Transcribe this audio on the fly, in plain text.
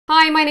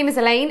Hi, my name is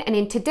Elaine, and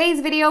in today's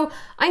video,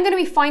 I'm going to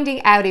be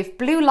finding out if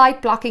blue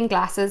light blocking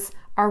glasses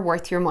are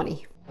worth your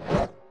money.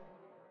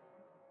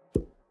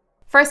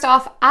 First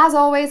off, as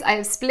always, I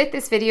have split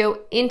this video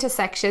into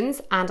sections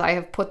and I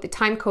have put the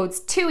time codes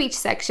to each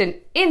section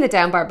in the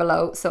down bar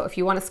below. So if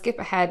you want to skip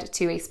ahead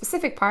to a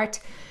specific part,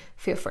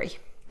 feel free.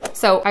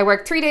 So I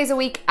work 3 days a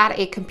week at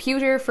a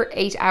computer for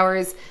 8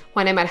 hours.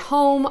 When I'm at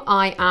home,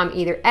 I am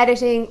either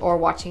editing or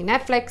watching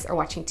Netflix or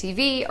watching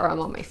TV, or I'm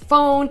on my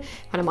phone.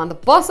 When I'm on the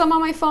bus, I'm on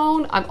my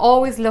phone. I'm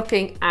always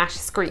looking at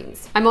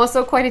screens. I'm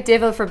also quite a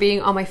divil for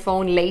being on my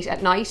phone late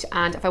at night,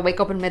 and if I wake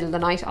up in the middle of the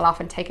night, I'll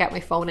often take out my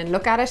phone and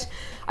look at it.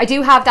 I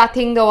do have that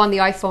thing though on the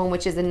iPhone,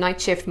 which is a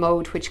night shift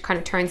mode, which kind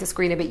of turns the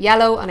screen a bit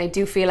yellow, and I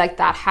do feel like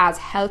that has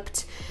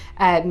helped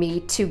me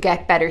to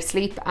get better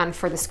sleep and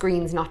for the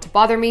screens not to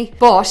bother me.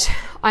 But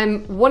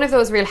I'm one of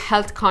those real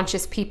health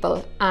conscious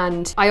people,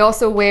 and I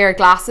also wear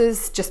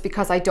glasses just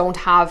because I don't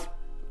have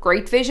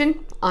great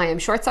vision. I am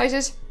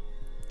short-sighted,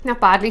 not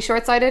badly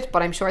short-sighted,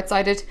 but I'm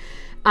short-sighted.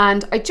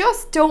 And I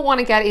just don't want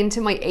to get into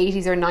my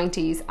 80s or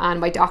 90s and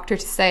my doctor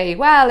to say,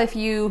 well, if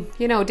you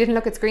didn't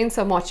look at screens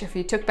so much, if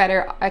you took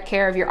better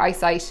care of your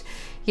eyesight,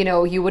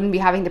 you wouldn't be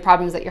having the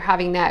problems that you're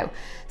having now.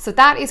 So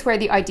that is where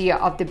the idea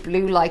of the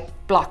blue light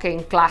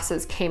blocking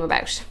glasses came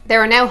about. There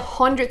are now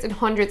hundreds and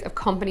hundreds of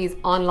companies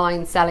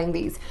online selling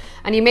these.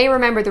 And you may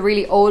remember the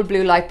really old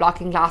blue light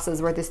blocking glasses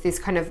where there's this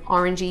kind of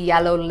orangey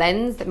yellow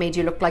lens that made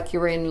you look like you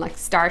were in like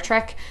Star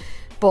Trek.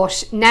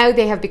 But now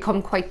they have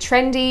become quite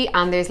trendy,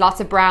 and there's lots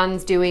of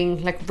brands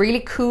doing like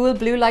really cool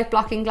blue light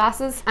blocking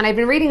glasses. And I've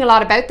been reading a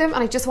lot about them,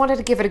 and I just wanted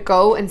to give it a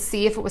go and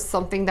see if it was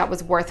something that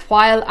was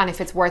worthwhile, and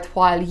if it's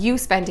worthwhile you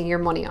spending your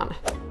money on.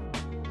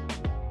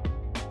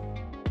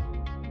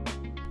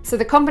 So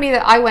the company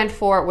that I went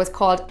for was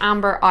called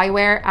Ambr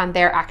Eyewear, and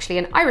they're actually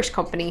an Irish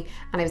company,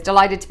 and I was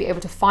delighted to be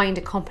able to find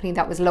a company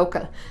that was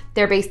local.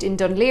 They're based in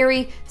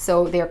Dunleary,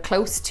 so they're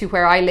close to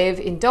where I live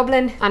in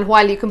Dublin. And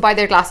while you can buy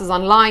their glasses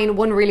online,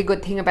 one really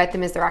good thing about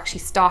them is they're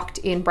actually stocked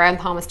in Brown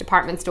Thomas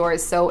department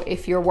stores. So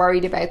if you're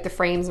worried about the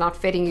frames not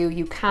fitting you,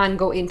 you can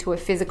go into a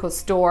physical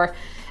store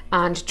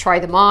and try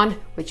them on,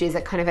 which is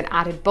a kind of an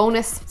added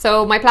bonus.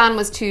 So my plan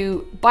was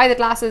to buy the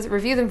glasses,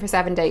 review them for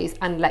 7 days,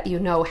 and let you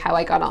know how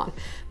I got on.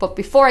 But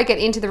before I get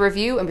into the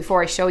review and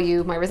before I show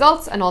you my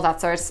results and all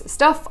that sort of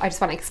stuff, I just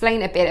want to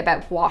explain a bit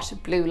about what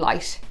blue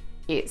light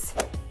is.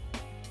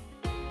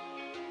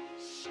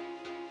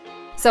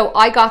 So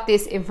I got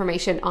this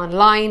information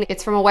online.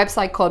 It's from a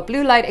website called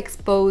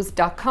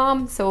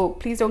bluelightexposed.com. So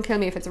please don't kill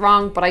me if it's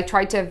wrong, but I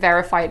tried to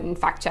verify it and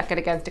fact check it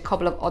against a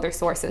couple of other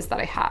sources that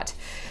I had.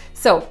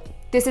 So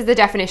this is the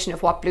definition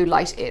of what blue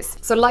light is.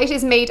 So light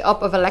is made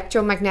up of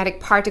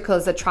electromagnetic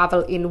particles that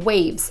travel in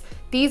waves.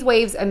 These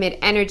waves emit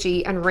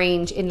energy and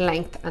range in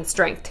length and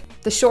strength.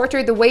 The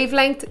shorter the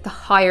wavelength, the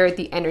higher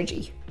the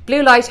energy.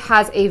 Blue light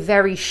has a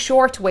very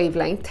short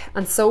wavelength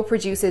and so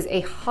produces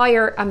a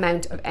higher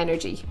amount of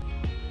energy.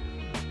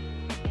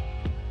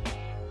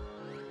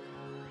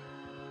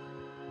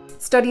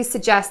 Studies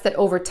suggest that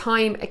over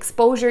time,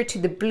 exposure to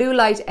the blue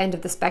light end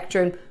of the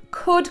spectrum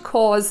could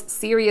cause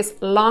serious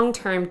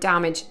long-term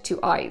damage to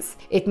eyes.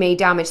 It may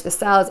damage the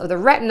cells of the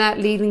retina,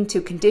 leading to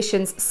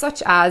conditions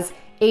such as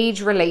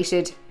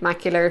age-related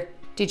macular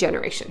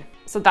degeneration.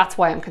 So that's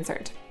why I'm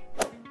concerned.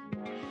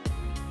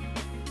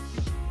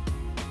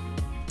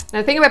 Now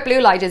the thing about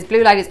blue light is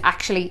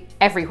actually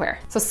everywhere.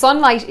 So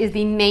sunlight is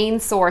the main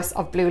source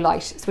of blue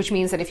light, which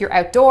means that if you're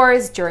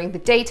outdoors during the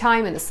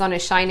daytime and the sun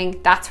is shining,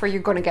 that's where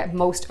you're going to get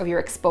most of your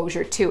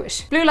exposure to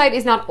it. Blue light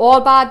is not all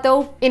bad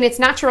though. In its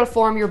natural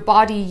form, your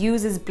body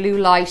uses blue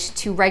light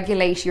to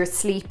regulate your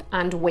sleep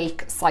and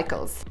wake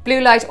cycles.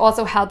 Blue light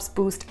also helps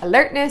boost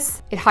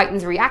alertness, it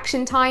heightens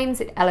reaction times,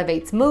 it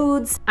elevates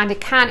moods, and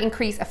it can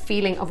increase a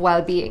feeling of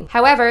well-being.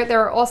 However, there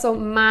are also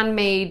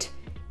man-made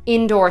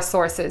indoor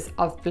sources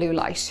of blue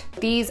light.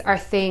 These are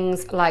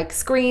things like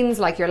screens,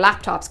 like your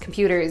laptops,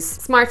 computers,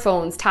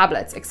 smartphones,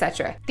 tablets,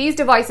 etc. These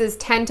devices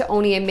tend to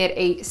only emit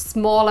a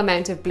small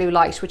amount of blue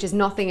light, which is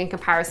nothing in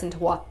comparison to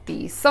what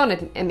the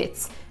sun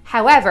emits.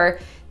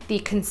 However, the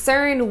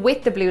concern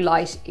with the blue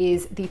light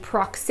is the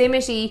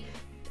proximity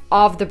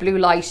of the blue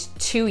light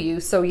to you.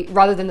 So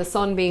rather than the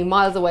sun being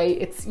miles away,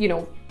 it's,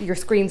 your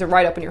screens are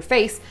right up in your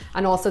face,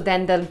 and also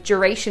then the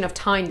duration of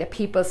time that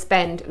people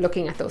spend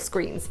looking at those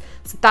screens.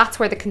 So that's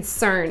where the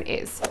concern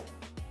is.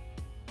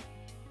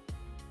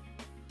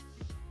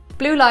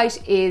 Blue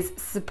light is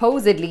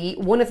supposedly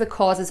one of the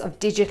causes of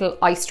digital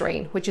eye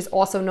strain, which is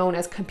also known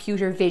as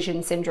computer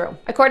vision syndrome.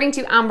 According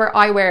to Ambr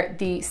Eyewear,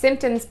 the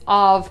symptoms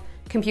of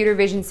computer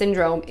vision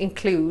syndrome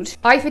include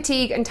eye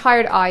fatigue and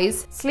tired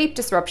eyes, sleep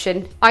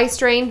disruption, eye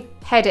strain,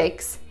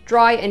 headaches,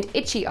 dry and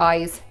itchy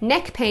eyes,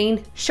 neck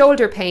pain,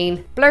 shoulder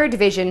pain, blurred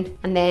vision,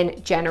 and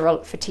then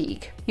general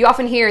fatigue. You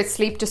often hear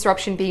sleep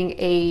disruption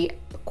being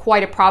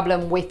quite a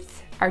problem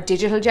with our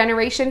digital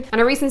generation. And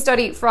a recent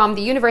study from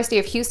the University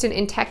of Houston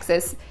in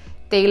Texas,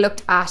 they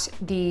looked at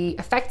the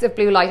effects of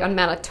blue light on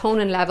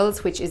melatonin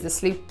levels, which is the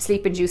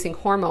sleep-inducing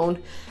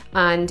hormone,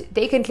 and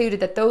they concluded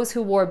that those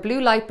who wore blue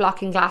light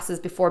blocking glasses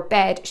before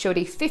bed showed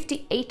a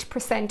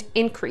 58%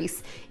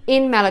 increase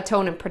in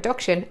melatonin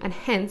production and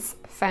hence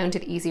found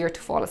it easier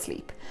to fall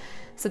asleep.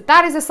 So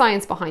that is the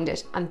science behind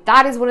it, and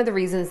that is one of the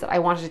reasons that I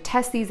wanted to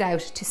test these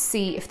out to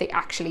see if they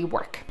actually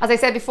work. As I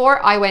said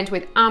before, I went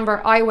with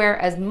Ambr Eyewear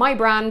as my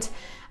brand,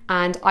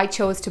 and I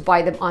chose to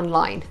buy them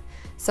online.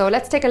 So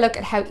let's take a look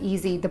at how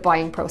easy the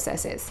buying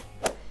process is.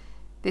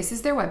 This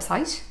is their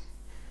website.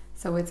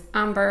 So it's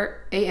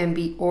Ambr,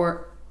 A-M-B,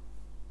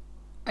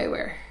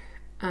 Eyewear,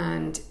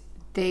 and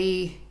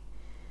they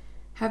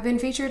have been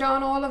featured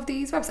on all of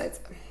these websites.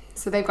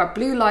 So they've got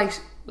blue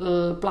light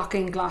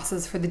blocking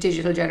glasses for the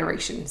digital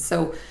generation.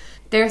 So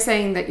they're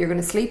saying that you're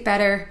going to sleep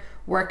better,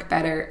 work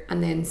better,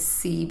 and then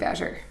see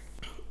better.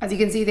 As you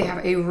can see, they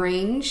have a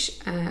range.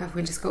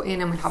 We'll just go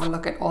in and we'll have a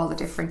look at all the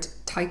different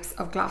types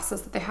of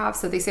glasses that they have.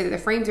 So they say that the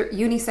frames are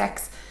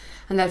unisex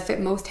and they'll fit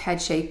most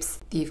head shapes.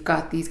 You've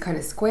got these kind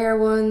of square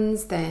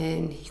ones,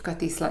 then you've got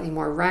these slightly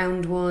more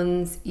round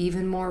ones,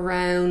 even more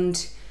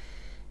round.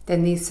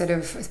 Then these sort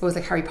of, I suppose,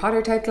 like Harry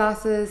Potter type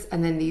glasses,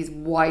 and then these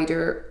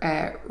wider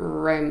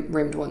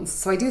rimmed ones.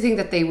 So I do think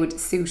that they would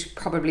suit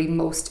probably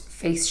most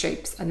face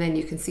shapes. And then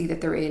you can see that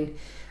they're in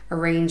a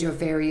range of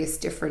various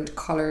different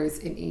colours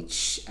in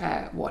each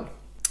one.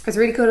 What's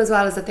really cool as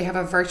well is that they have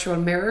a virtual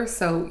mirror,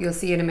 so you'll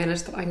see in a minute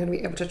that I'm going to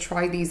be able to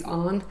try these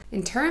on.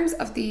 In terms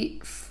of the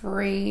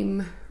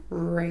frame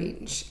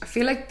range, I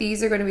feel like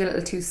these are going to be a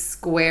little too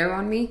square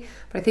on me,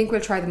 but I think we'll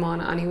try them on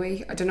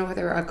anyway. I don't know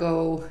whether I'll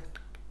go,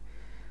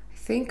 I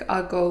think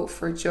I'll go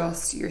for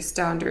just your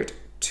standard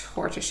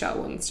tortoiseshell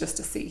ones just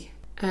to see.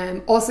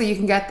 Also, you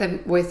can get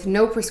them with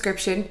no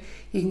prescription.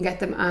 You can get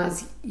them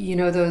as, you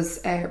know,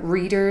 those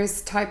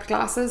readers type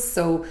glasses.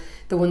 So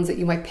the ones that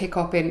you might pick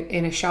up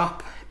in a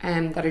shop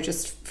that are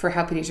just for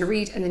helping you to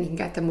read, and then you can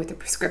get them with a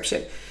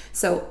prescription.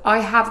 So I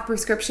have a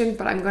prescription,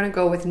 but I'm going to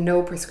go with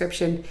no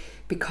prescription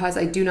because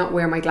I do not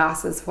wear my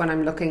glasses when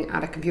I'm looking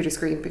at a computer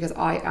screen because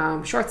I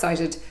am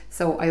short-sighted,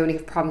 so I only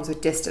have problems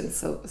with distance,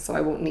 so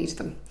I won't need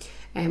them.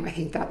 I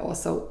think that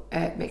also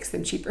makes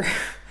them cheaper.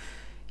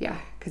 Yeah,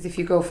 because if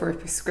you go for a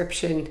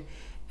prescription,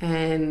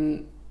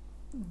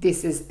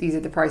 these are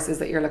the prices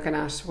that you're looking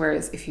at.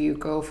 Whereas if you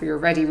go for your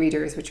ready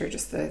readers, which are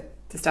just the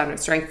standard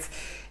strength,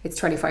 it's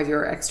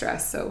 €25 extra.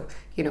 So,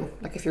 you know,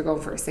 like if you're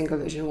going for a single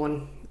vision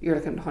one, you're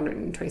looking at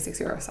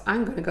 €126. So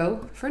I'm going to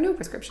go for no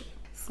prescription.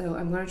 So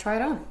I'm going to try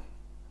it on.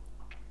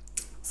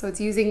 So it's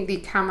using the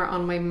camera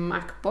on my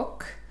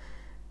MacBook,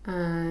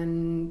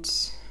 and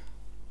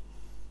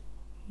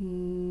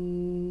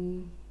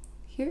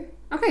here.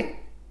 Okay.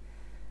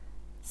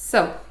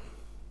 So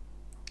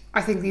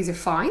I think these are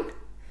fine.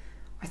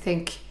 I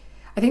think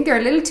they're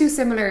a little too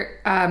similar,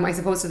 I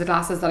suppose, to the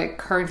glasses that I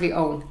currently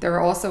own. They're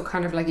also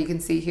kind of like, you can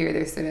see here,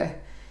 they're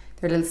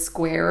a little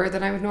squarer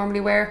than I would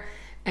normally wear.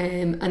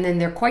 And then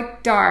they're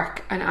quite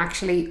dark, and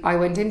actually I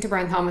went into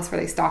Brown Thomas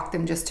where they stocked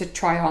them just to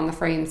try on the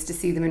frames to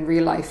see them in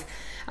real life.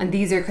 And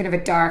these are kind of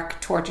a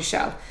dark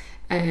tortoiseshell.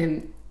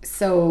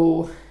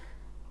 So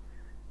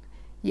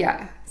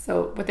yeah,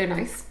 but they're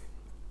nice.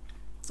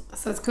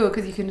 So it's cool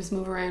because you can just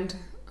move around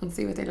and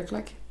see what they look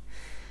like.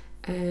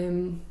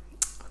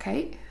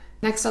 Okay,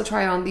 next I'll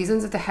try on these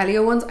ones, the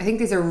Helio ones. I think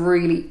these are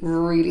really,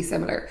 really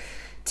similar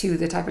to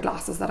the type of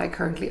glasses that I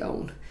currently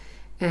own.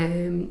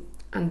 And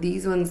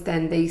these ones,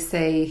 then they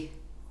say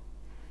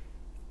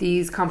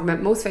these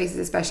complement most faces,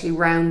 especially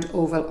round,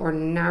 oval or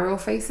narrow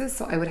faces.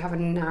 So I would have a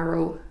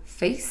narrow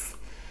face.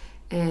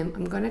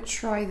 I'm going to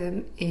try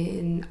them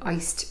in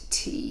iced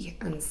tea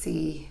and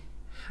see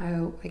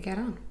how I get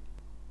on.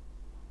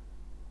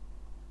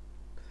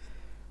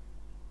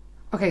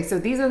 Okay, so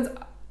these ones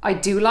I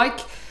do like.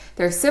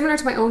 They're similar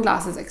to my own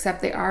glasses,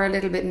 except they are a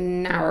little bit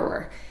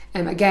narrower.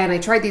 Again, I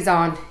tried these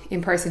on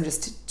in person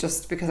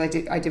just because I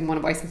didn't want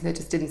to buy something that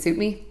just didn't suit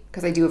me,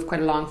 because I do have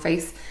quite a long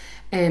face.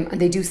 And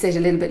they do sit a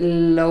little bit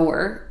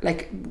lower.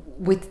 Like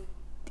with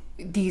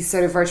these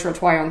sort of virtual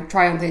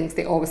try-on things,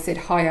 they always sit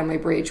high on my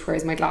bridge,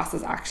 whereas my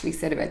glasses actually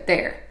sit about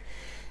there.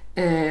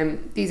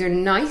 These are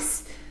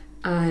nice,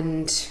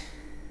 but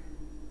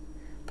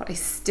I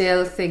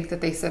still think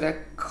that they sort of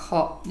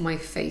cut my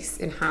face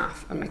in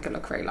half and make it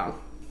look very long.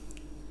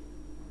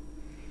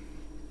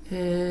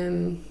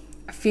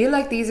 I feel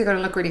like these are going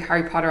to look really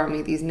Harry Potter on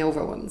me, these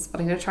Nova ones, but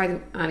I'm going to try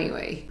them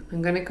anyway.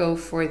 I'm going to go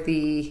for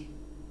the...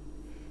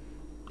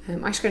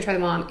 I'm actually going to try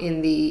them on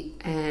in the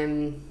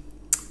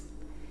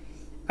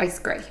ice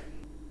grey.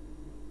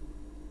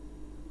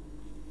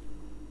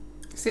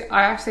 See,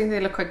 I actually think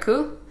they look quite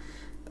cool.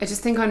 I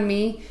just think on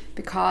me,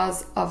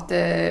 because of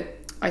the...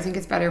 I think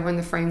it's better when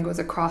the frame goes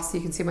across so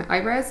you can see my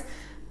eyebrows.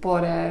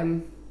 But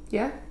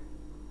yeah,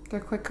 they're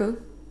quite cool.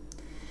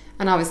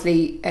 And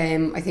obviously,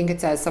 I think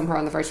it says somewhere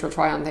on the virtual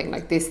try-on thing,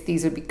 like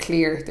these would be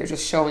clear. They're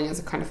just showing as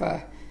a kind of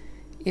a,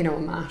 you know, a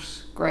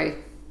matte grey.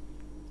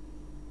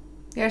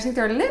 Yeah, I think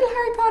they're a little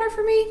Harry Potter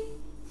for me.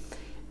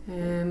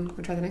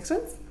 We'll try the next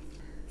ones.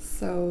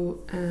 So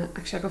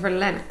actually I'll go for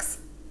Lennox,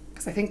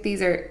 because I think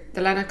the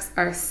Lennox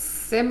are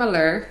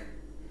similar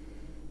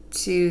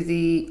to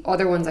the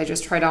other ones I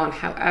just tried on.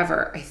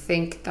 However, I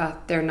think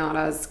that they're not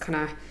as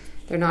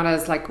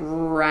like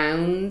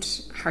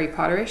round Harry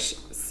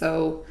Potterish.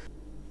 So,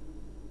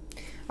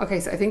 okay,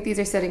 so I think these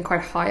are sitting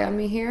quite high on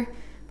me here,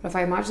 but if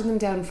I imagine them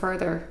down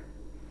further,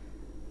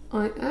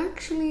 I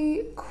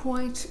actually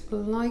quite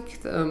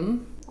like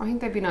them. I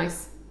think they'd be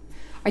nice.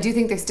 I do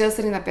think they're still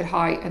sitting that bit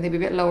high and they'd be a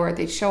bit lower.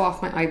 They'd show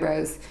off my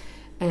eyebrows.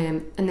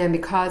 And then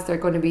because they're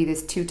going to be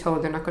this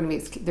two-tone, they're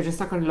just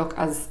not going to look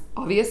as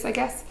obvious, I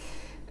guess.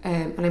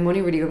 And I'm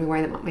only really going to be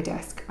wearing them at my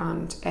desk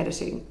and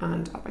editing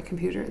and at my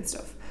computer and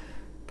stuff.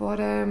 But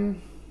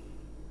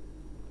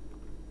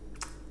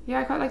yeah,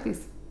 I quite like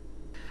these.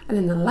 And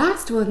then the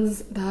last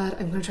ones that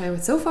I'm going to try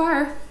with so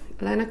far,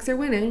 Lennox are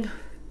winning,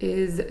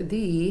 is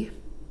the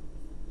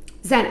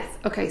Zenith.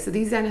 Okay, so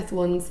these Zenith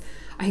ones,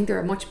 I think they're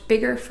a much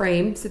bigger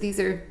frame. So these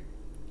are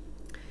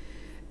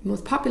the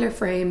most popular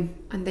frame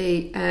and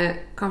they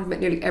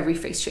complement nearly every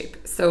face shape.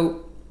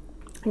 So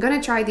I'm going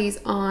to try these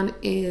on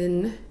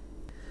in,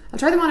 I'll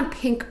try them on in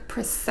pink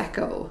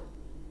Prosecco.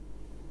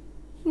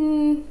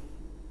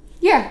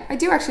 Yeah, I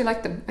do actually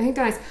like them. I think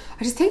they're nice.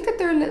 I just think that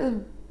they're a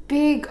little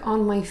big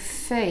on my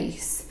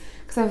face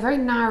because I have a very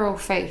narrow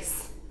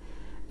face.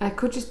 And it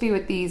could just be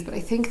with these, but I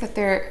think that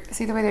they're,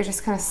 see the way they're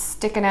just kind of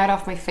sticking out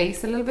off my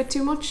face a little bit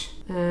too much.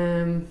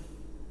 They're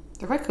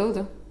quite cool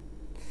though.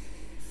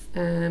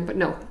 But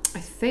no, I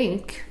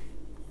think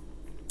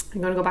I'm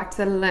gonna go back to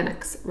the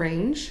Lennox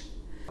range.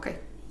 Okay,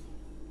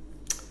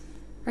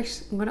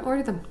 right, I'm gonna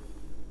order them.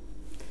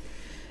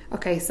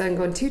 Okay, so I'm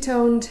going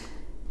two-toned,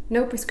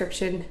 no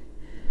prescription,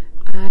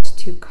 add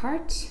to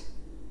cart,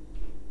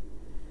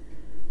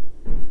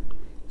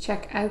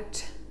 check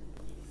out.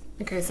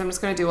 Okay, so I'm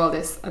just going to do all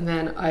this and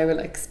then I will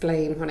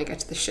explain when I get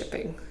to the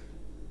shipping.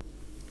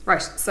 Right,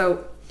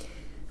 so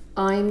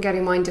I'm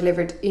getting mine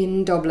delivered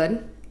in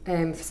Dublin.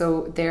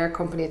 So their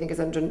company I think is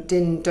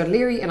in Dun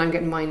Leary, and I'm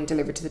getting mine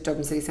delivered to the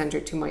Dublin City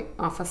Centre to my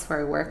office where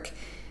I work.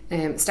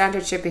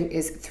 Standard shipping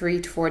is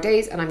 3 to 4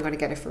 days and I'm going to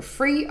get it for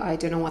free. I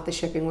don't know what the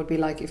shipping would be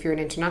like if you're an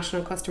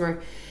international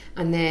customer.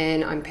 And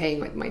then I'm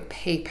paying with my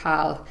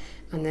PayPal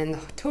and then the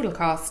total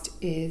cost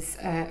is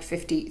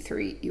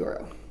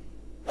 €53.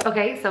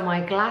 Okay, so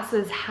my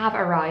glasses have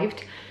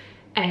arrived.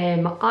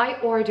 I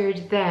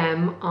ordered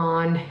them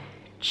on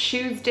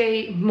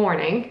Tuesday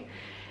morning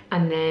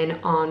and then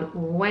on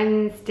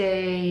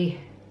Wednesday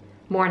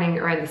morning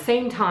around the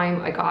same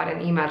time I got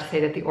an email to say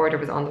that the order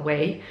was on the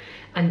way,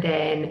 and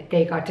then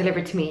they got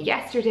delivered to me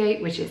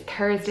yesterday, which is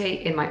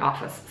Thursday, in my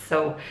office.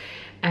 So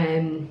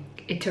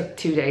it took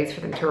 2 days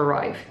for them to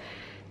arrive.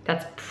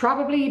 That's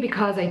probably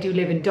because I do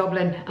live in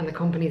Dublin and the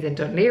company's in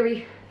Dun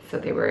Leary, so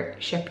they were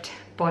shipped.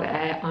 But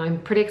I'm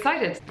pretty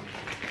excited.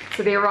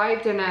 So they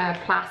arrived in a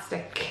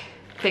plastic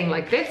thing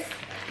like this,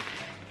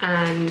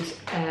 and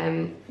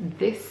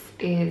this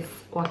is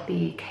what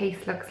the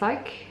case looks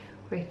like,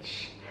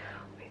 which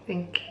I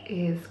think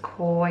is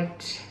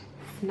quite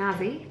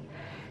snazzy.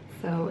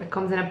 So it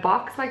comes in a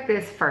box like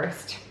this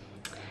first,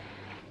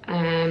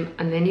 and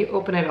then you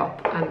open it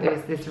up and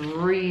there's this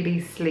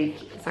really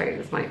sleek, sorry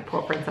there's my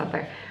paw prints out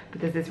there,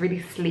 but there's this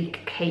really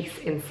sleek case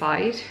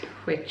inside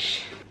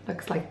which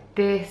looks like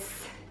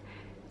this.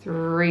 It's a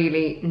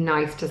really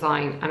nice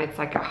design and it's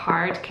like a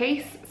hard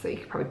case, so you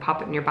could probably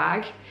pop it in your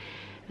bag.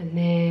 And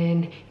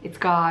then it's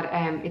got,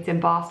 it's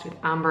embossed with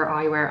Ambr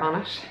Eyewear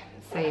on it,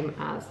 same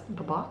as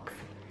the box.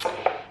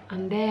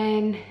 And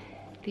then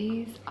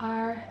these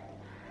are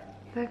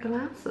the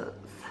glasses.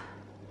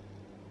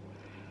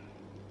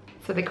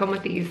 So they come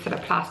with these sort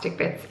of plastic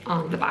bits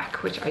on the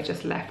back, which I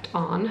just left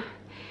on,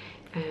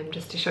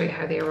 just to show you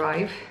how they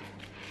arrive.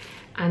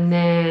 And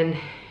then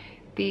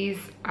these,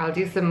 I'll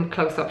do some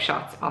close-up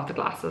shots of the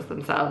glasses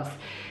themselves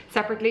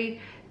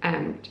separately,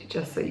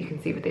 just so you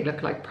can see what they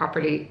look like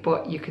properly.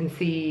 But you can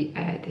see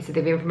they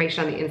have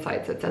information on the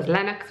inside. So it says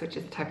Lennox, which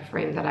is the type of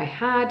frame that I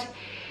had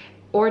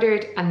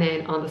ordered, and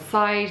then on the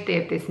side they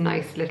have this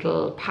nice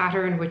little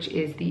pattern, which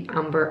is the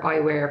Ambr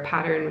Eyewear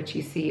pattern, which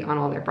you see on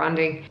all their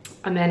branding.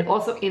 And then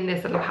also in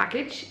this little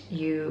package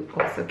you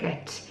also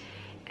get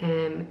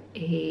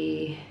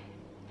a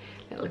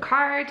little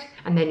card,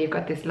 and then you've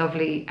got this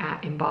lovely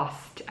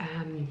embossed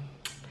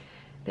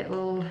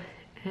little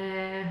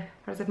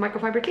what is it,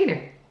 microfiber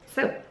cleaner.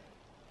 So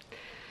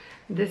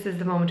this is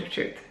the moment of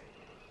truth.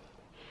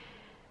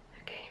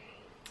 Okay,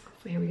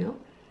 so here we go.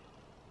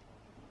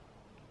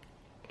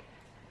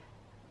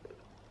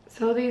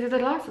 So these are the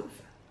glasses.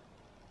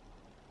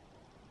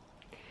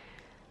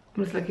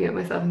 I'm just looking at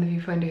myself in the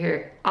viewfinder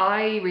here.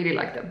 I really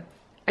like them.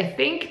 I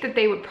think that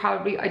they would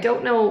probably, I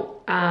don't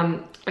know,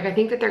 like I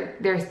think that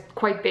they're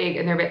quite big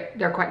and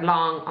they're quite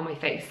long on my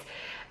face,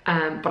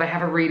 but I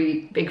have a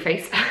really big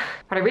face.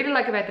 What I really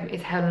like about them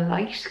is how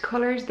light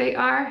colored they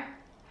are.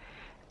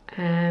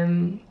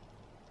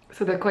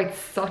 So they're quite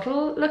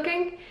subtle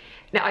looking.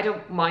 Now I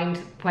don't mind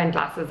when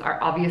glasses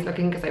are obvious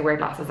looking because I wear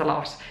glasses a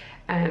lot,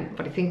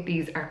 but I think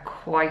these are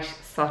quite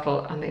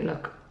subtle and they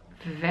look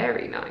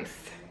very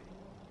nice.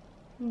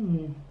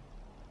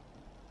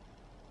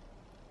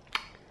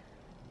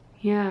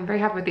 Yeah, I'm very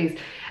happy with these.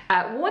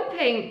 One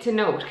thing to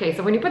note, okay,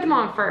 so when you put them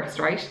on first,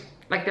 right,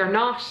 like they're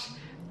not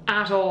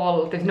at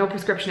all, there's no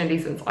prescription in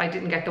these ones. I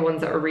didn't get the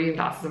ones that are reading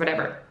glasses or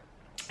whatever.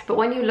 But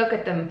when you look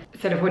at them,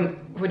 sort of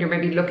when you're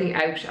maybe looking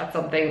out at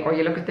something, or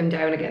you look at them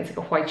down against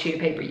like a white sheet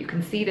of paper, you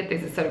can see that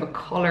there's a sort of a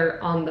colour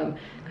on them,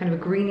 kind of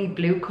a greeny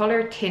blue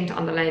colour tint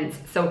on the lens.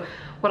 So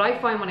what I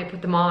find when I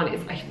put them on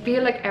is I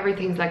feel like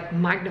everything's like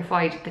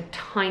magnified the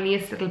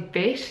tiniest little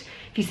bit.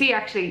 If you see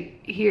actually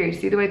here, you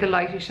see the way the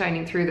light is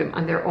shining through them,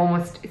 and they're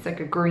almost, it's like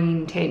a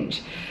green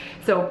tinge.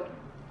 So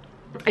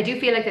I do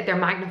feel like that they're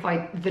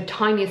magnified the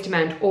tiniest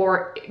amount,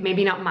 or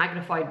maybe not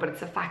magnified, but it's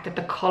the fact that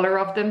the colour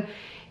of them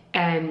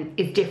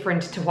is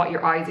different to what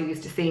your eyes are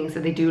used to seeing, so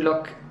they do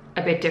look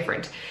a bit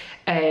different.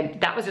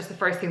 That was just the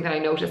first thing that I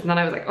noticed, and then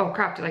I was like, oh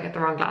crap, did I get the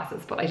wrong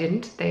glasses? But I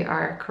didn't. They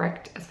are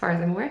correct as far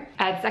as I'm aware.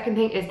 The second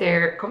thing is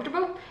they're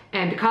comfortable,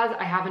 and because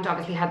I haven't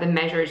obviously had them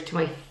measured to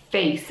my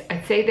face,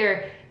 I'd say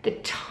they're the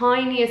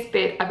tiniest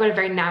bit, I've got a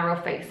very narrow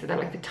face, so they're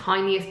like the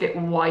tiniest bit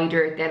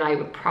wider than I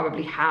would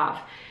probably have.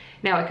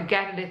 Now I could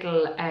get a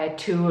little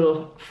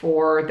tool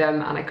for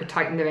them and I could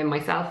tighten them in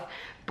myself,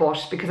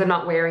 but because I'm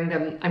not wearing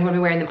them, I'm going to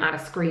be wearing them at a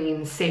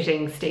screen,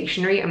 sitting,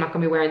 stationary. I'm not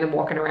going to be wearing them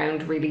walking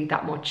around really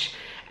that much.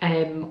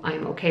 I'm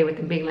okay with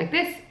them being like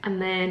this.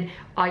 And then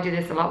I do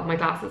this a lot with my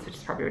glasses, which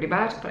is probably really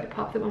bad, but I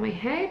pop them on my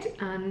head,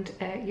 and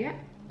yeah,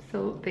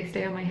 so they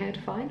stay on my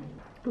head fine.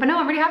 But no,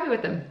 I'm really happy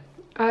with them.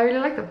 I really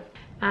like them.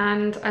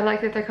 And I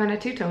like that they're kind of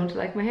two-toned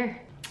like my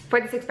hair.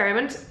 For this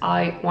experiment,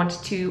 I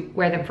want to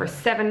wear them for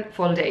 7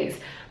 full days,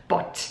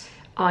 but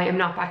I am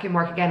not back in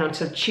work again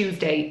until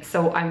Tuesday.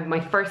 So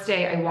my first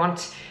day I'm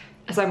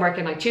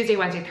working like Tuesday,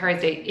 Wednesday,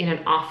 Thursday in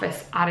an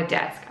office at a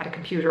desk at a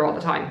computer all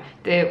the time.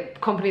 The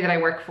company that I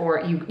work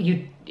for,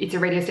 it's a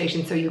radio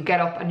station, so you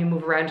get up and you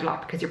move around a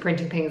lot because you're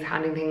printing things,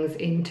 handing things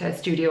into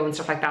studio and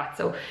stuff like that.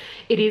 So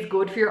it is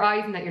good for your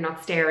eyes in that you're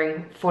not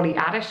staring fully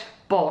at it,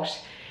 but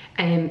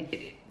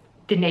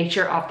the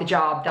nature of the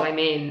job that I'm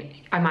in,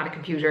 I'm at a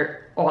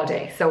computer all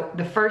day. So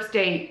the first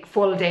day,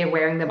 full day of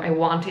wearing them, I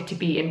want it to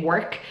be in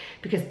work,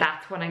 because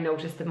that's when I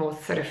notice the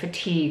most sort of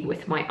fatigue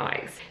with my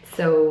eyes.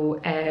 So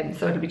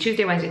so it'll be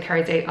Tuesday, Wednesday,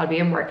 Thursday, I'll be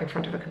in work in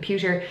front of a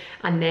computer,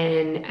 and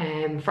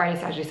then Friday,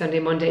 Saturday, Sunday,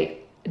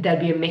 Monday,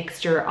 there'll be a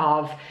mixture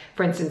of,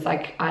 for instance,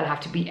 like I'll have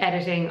to be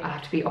editing, I'll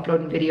have to be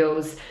uploading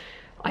videos.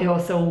 I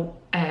also,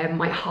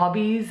 my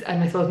hobbies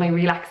and I suppose my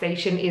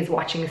relaxation is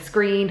watching a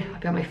screen. I'll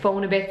be on my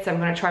phone a bit, so I'm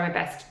going to try my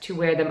best to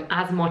wear them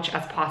as much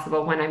as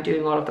possible when I'm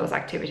doing all of those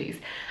activities.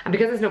 And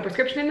because there's no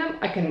prescription in them,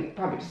 I can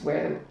probably just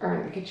wear them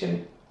around the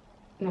kitchen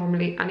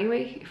normally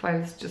anyway, if I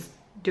was just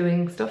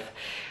doing stuff.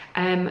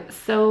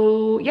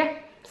 So yeah,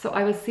 so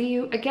I will see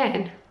you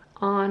again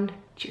on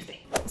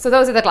Tuesday. So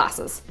those are the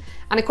glasses.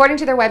 And according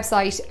to their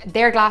website,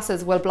 their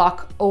glasses will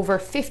block over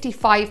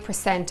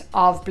 55%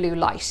 of blue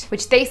light,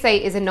 which they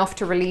say is enough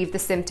to relieve the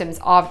symptoms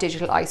of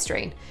digital eye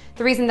strain.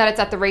 The reason that it's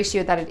at the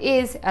ratio that it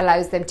is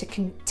allows them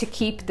to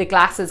keep the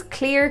glasses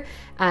clear,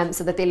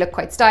 so that they look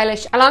quite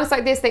stylish.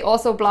 Alongside this, they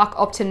also block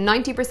up to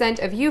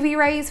 90% of UV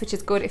rays, which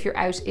is good if you're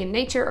out in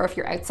nature or if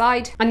you're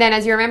outside. And then,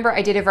 as you remember,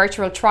 I did a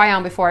virtual try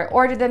on before I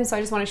ordered them, so I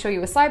just want to show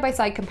you a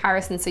side-by-side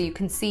comparison so you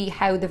can see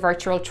how the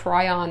virtual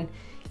try on,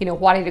 you know,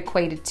 what it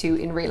equated to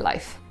in real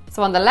life.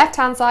 So on the left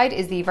hand side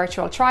is the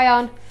virtual try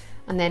on,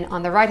 and then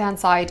on the right hand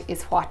side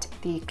is what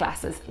the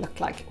glasses looked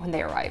like when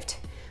they arrived,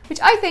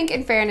 which I think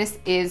in fairness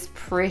is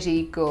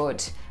pretty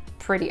good,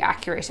 pretty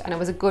accurate, and it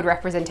was a good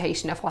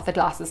representation of what the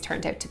glasses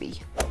turned out to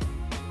be.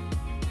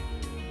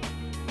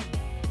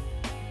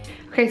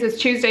 Okay, so it's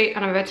Tuesday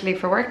and I'm about to leave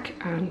for work,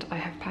 and I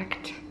have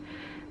packed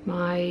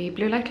my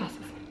blue light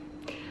glasses.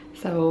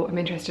 So I'm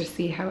interested to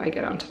see how I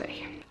get on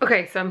today.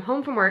 Okay, so I'm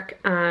home from work,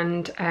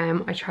 and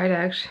I tried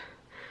out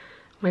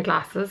my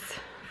glasses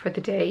for the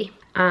day,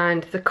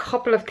 and there's a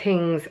couple of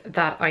things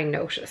that I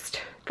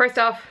noticed. First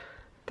off,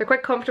 they're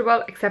quite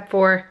comfortable, except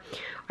for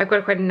I've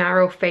got quite a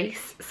narrow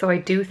face, so I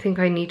do think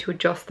I need to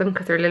adjust them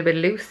because they're a little bit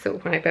loose, so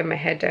when I bend my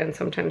head down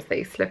sometimes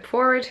they slip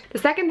forward. The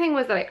second thing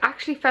was that I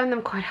actually found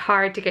them quite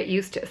hard to get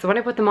used to. So when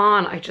I put them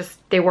on,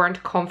 they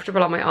weren't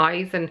comfortable on my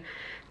eyes, and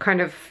kind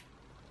of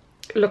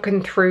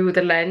looking through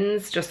the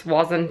lens just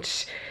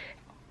wasn't,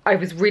 I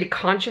was really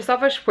conscious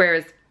of it,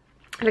 whereas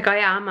like I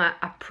am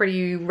a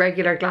pretty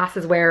regular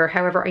glasses wearer.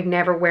 However, I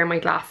never wear my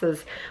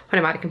glasses when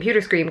I'm at a computer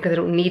screen because I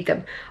don't need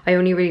them. I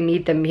only really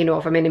need them, you know,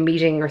 if I'm in a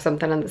meeting or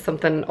something and there's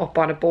something up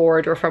on a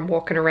board, or if I'm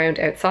walking around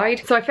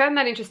outside. So I found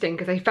that interesting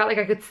because I felt like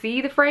I could see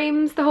the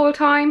frames the whole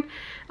time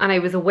and I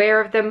was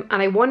aware of them.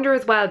 And I wonder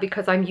as well,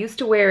 because I'm used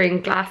to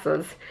wearing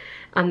glasses,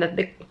 and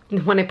that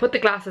when I put the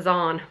glasses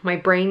on, my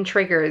brain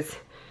triggers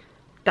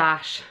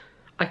that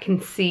I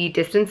can see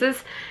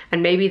distances,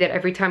 and maybe that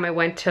every time I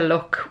went to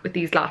look with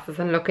these glasses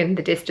and look in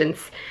the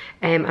distance,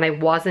 and I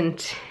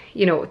wasn't,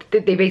 you know,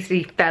 they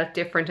basically felt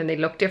different and they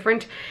looked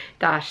different,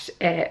 that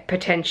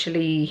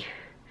potentially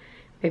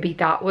maybe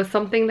that was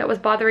something that was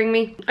bothering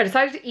me. I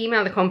decided to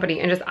email the company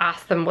and just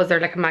ask them, was there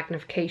like a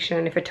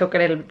magnification if it took a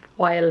little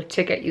while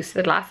to get used to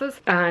the glasses?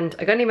 And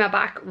I got an email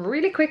back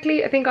really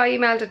quickly. I think I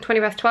emailed at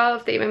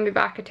 12:20, they emailed me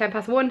back at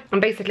 1:10.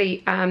 And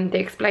basically they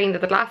explained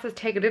that the glasses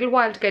take a little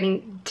while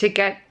to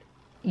get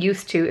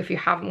used to if you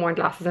haven't worn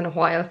glasses in a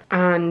while.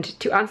 And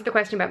to answer the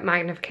question about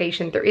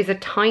magnification, there is a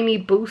tiny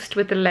boost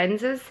with the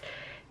lenses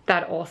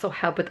that also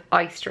help with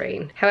eye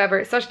strain.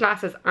 However, such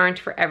glasses aren't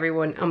for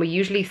everyone, and we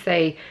usually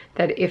say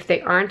that if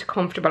they aren't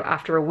comfortable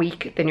after a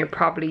week, then you're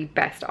probably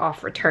best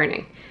off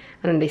returning.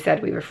 And then they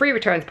said we have a free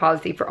returns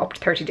policy for up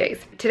to 30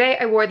 days. Today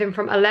I wore them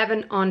from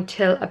 11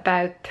 until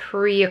about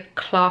 3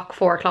 o'clock,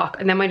 4 o'clock,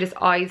 and then my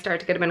eyes started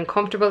to get a bit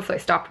uncomfortable, so I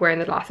stopped wearing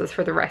the glasses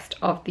for the rest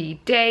of the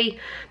day.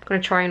 I'm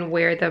gonna try and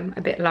wear them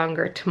a bit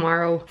longer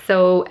tomorrow.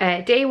 So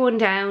day one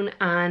down,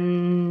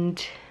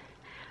 and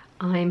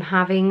I'm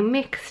having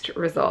mixed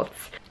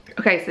results.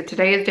 Okay, so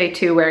today is day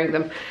 2 wearing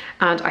them,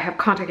 and I have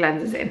contact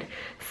lenses in.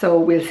 So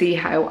we'll see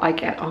how I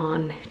get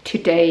on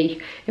today.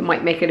 It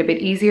might make it a bit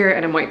easier,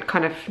 and it might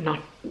kind of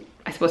not,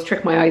 I suppose,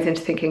 trick my eyes into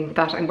thinking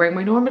that I'm wearing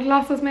my normal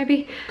glasses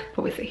maybe,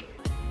 but we'll see.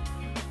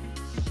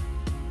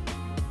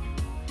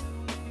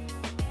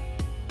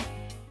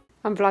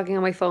 I'm vlogging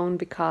on my phone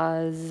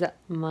because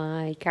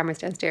my camera's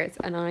downstairs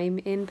and I'm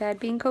in bed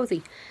being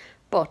cozy.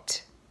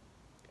 But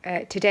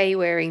today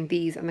wearing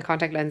these and the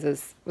contact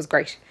lenses was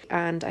great,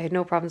 and I had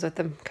no problems with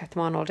them, kept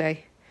them on all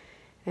day.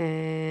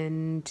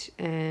 And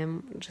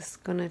I'm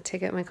just gonna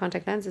take out my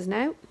contact lenses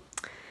now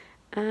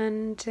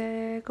and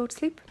go to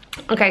sleep.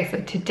 Okay, so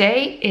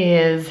today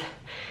is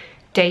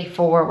day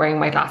 4 wearing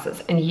my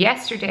glasses, and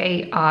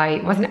yesterday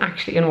I wasn't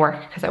actually in work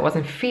because I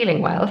wasn't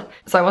feeling well,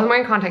 so I wasn't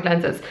wearing contact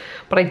lenses,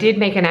 but I did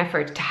make an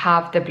effort to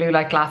have the blue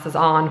light glasses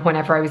on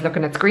whenever I was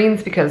looking at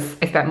screens, because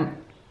I spent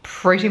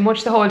pretty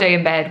much the whole day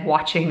in bed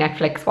watching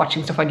Netflix,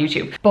 watching stuff on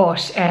YouTube.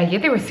 But yeah,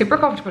 they were super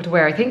comfortable to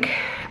wear. I think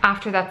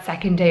after that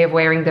second day of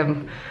wearing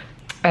them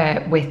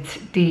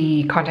with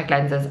the contact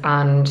lenses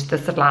and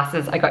the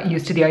glasses, I got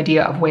used to the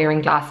idea of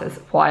wearing glasses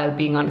while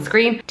being on a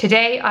screen.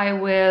 Today I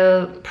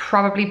will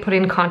probably put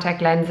in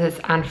contact lenses,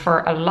 and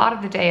for a lot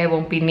of the day I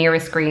won't be near a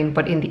screen,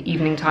 but in the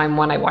evening time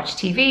when I watch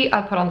TV,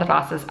 I'll put on the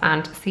glasses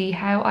and see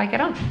how I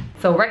get on.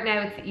 So right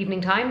now it's the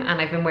evening time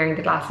and I've been wearing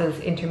the glasses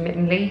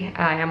intermittently.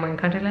 I am wearing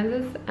contact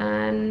lenses,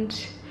 and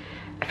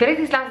I feel like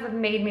these glasses have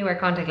made me wear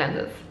contact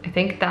lenses. I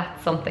think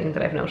that's something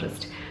that I've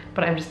noticed.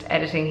 But I'm just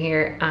editing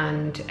here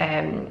and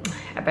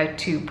about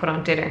to put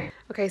on dinner.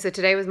 Okay, so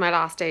today was my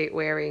last day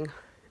wearing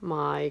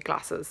my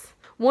glasses.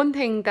 One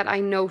thing that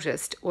I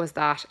noticed was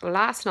that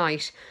last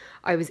night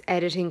I was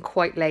editing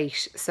quite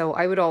late, so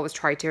I would always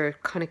try to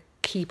kind of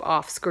keep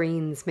off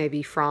screens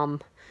maybe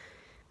from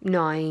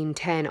 9,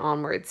 10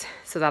 onwards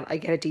so that I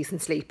get a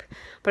decent sleep.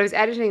 But I was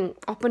editing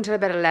up until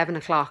about 11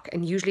 o'clock,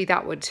 and usually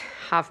that would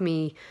have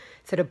me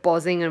sort of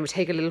buzzing and it would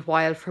take a little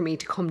while for me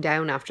to come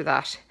down after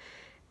that.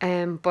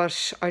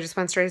 But I just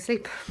went straight to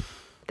sleep.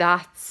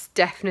 That's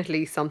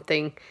definitely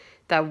something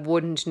that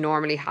wouldn't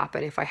normally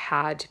happen if I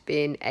had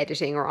been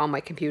editing or on my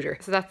computer.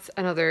 So that's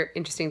another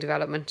interesting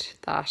development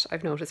that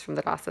I've noticed from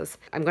the glasses.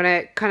 I'm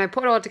gonna kind of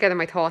put all together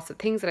my thoughts of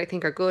things that I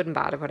think are good and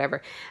bad or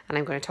whatever, and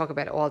I'm gonna talk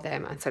about all of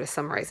them and sort of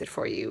summarize it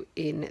for you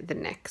in the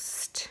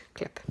next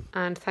clip.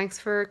 And thanks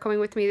for coming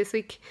with me this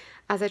week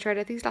as I tried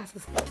out these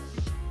glasses.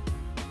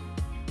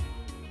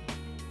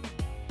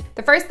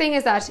 The first thing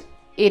is that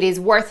it is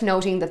worth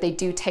noting that they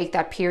do take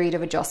that period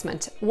of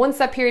adjustment. Once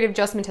that period of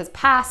adjustment has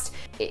passed,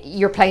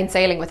 you're plain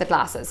sailing with the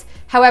glasses.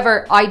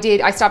 However,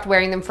 I stopped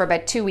wearing them for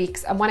about 2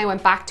 weeks, and when I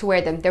went back to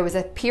wear them, there was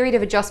a period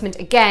of adjustment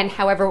again.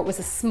 However, it was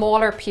a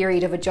smaller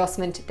period of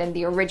adjustment than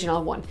the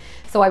original one.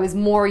 So I was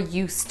more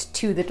used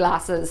to the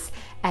glasses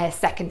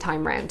second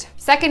time round.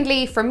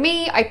 Secondly, for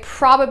me,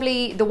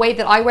 the way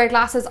that I wear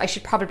glasses, I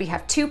should probably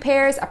have 2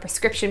 pairs, a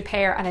prescription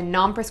pair and a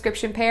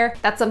non-prescription pair.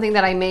 That's something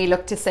that I may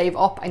look to save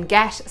up and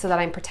get so that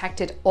I'm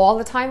protected all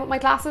the time with my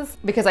glasses,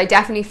 because I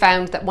definitely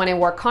found that when I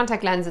wore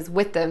contact lenses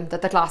with them,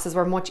 that the glasses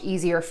were much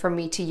easier for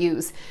me to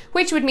use,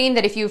 which would mean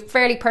that if you have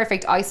fairly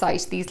perfect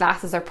eyesight, these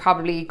glasses are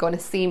probably going to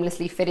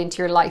seamlessly fit into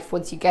your life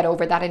once you get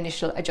over that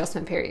initial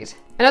adjustment period.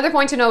 Another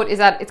point to note is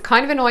that it's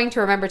kind of annoying to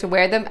remember to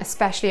wear them,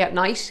 especially at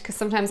night, because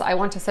sometimes I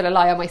want to sort of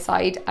lie on my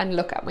side and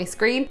look at my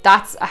screen.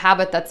 That's a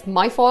habit that's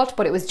my fault,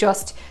 but it was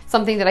just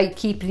something that I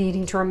keep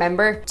needing to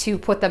remember to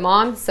put them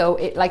on. So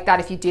like that,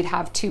 if you did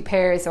have 2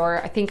 pairs,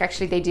 or I think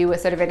actually they do a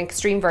sort of an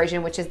extreme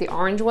version, which is the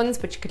orange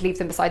ones, which you could leave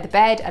them beside the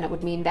bed, and it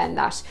would mean then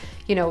that,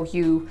 you know,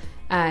 you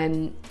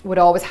would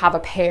always have a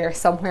pair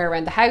somewhere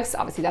around the house.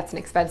 Obviously that's an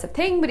expensive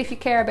thing, but if you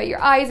care about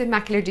your eyes and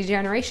macular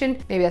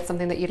degeneration, maybe that's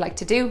something that you'd like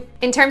to do.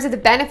 In terms of the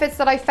benefits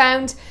that I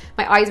found,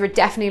 my eyes were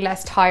definitely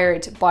less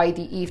tired by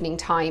the evening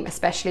time,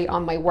 especially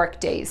on my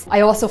work days.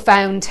 I also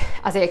found,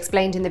 as I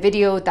explained in the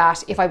video,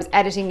 that if I was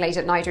editing late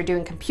at night or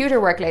doing computer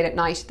work late at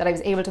night, that I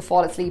was able to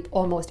fall asleep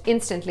almost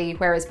instantly,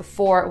 whereas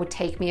before it would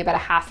take me about a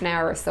half an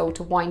hour or so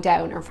to wind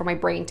down or for my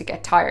brain to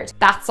get tired.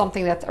 That's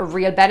something that's a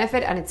real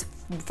benefit, and it's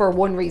for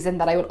one reason,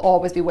 that I will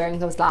always be wearing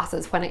those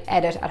glasses when I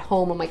edit at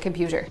home on my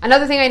computer.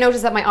 Another thing I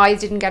noticed, that my eyes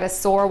didn't get as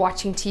sore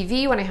watching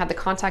TV when I had the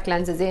contact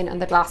lenses in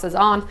and the glasses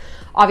on.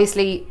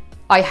 Obviously,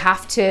 I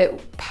have to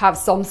have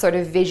some sort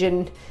of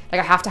vision, like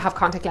I have to have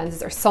contact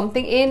lenses or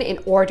something in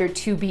order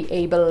to be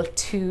able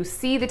to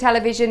see the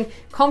television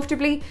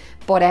comfortably.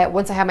 But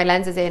once I had my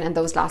lenses in and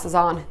those glasses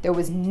on, there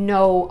was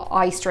no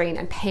eye strain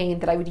and pain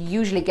that I would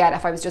usually get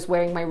if I was just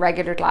wearing my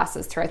regular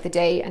glasses throughout the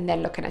day and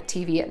then looking at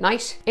TV at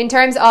night. In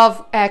terms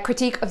of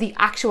critique of the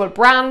actual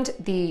brand,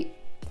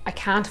 I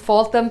can't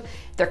fault them.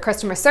 Their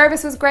customer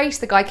service was great.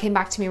 The guy came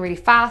back to me really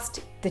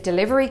fast. The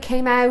delivery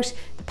came out.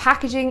 The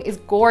packaging is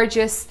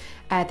gorgeous.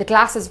 The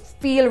glasses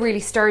feel really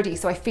sturdy,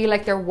 so I feel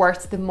like they're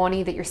worth the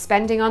money that you're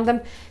spending on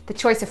them. The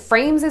choice of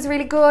frames is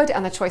really good,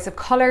 and the choice of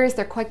colors,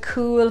 they're quite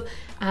cool.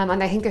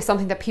 And I think there's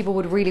something that people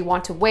would really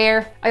want to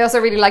wear. I also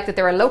really like that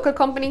they're a local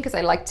company, because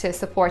I like to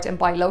support and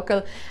buy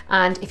local.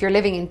 And if you're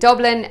living in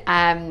Dublin,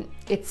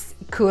 it's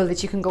cool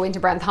that you can go into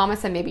Brown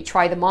Thomas and maybe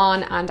try them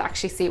on and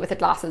actually see what the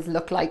glasses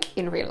look like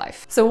in real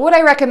life. So would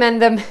I recommend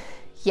them?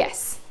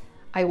 Yes,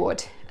 I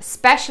would.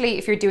 Especially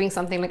if you're doing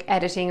something like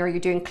editing, or you're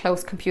doing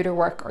close computer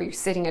work, or you're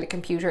sitting at a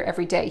computer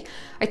every day.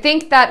 I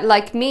think that,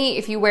 like me,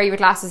 if you wear your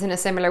glasses in a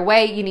similar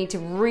way, you need to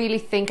really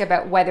think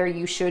about whether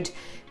you should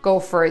go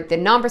for the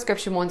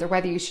non-prescription ones or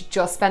whether you should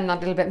just spend that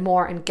little bit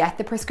more and get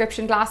the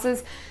prescription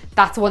glasses.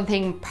 That's one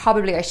thing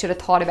probably I should have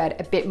thought about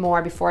a bit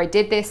more before I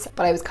did this,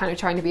 but I was kind of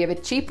trying to be a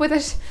bit cheap with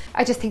it.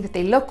 I just think that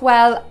they look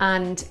well,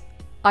 and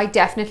I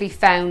definitely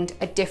found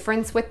a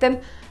difference with them.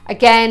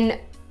 Again,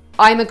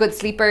 I'm a good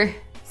sleeper,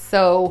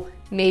 so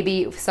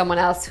maybe someone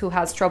else who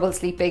has trouble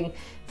sleeping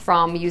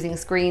from using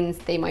screens,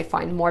 they might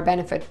find more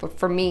benefit. But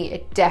for me,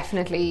 it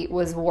definitely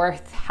was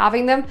worth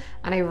having them,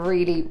 and I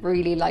really,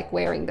 really like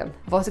wearing them.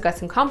 I've also got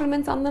some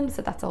compliments on them,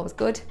 so that's always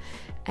good.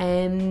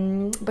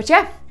 But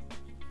yeah,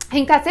 I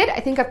think that's it. I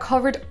think I've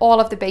covered all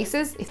of the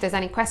bases. If there's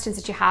any questions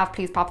that you have,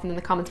 please pop them in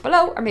the comments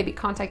below, or maybe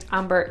contact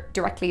Ambr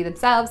directly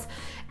themselves.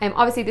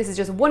 Obviously, this is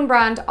just one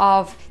brand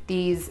of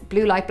these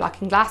blue light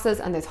blocking glasses,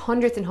 and there's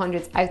hundreds and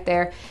hundreds out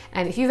there.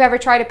 And if you've ever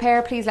tried a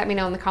pair, please let me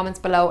know in the comments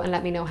below and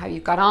let me know how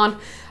you've got on.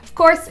 Of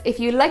course, if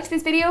you liked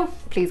this video,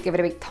 please give it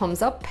a big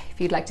thumbs up.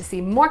 If you'd like to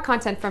see more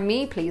content from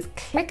me, please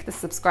click the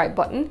subscribe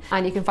button,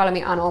 and you can follow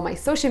me on all my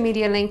social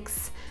media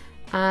links.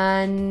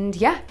 And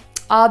yeah,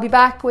 I'll be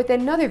back with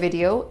another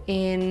video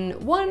in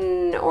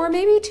 1 or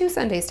maybe 2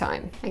 Sundays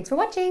time. Thanks for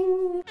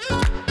watching.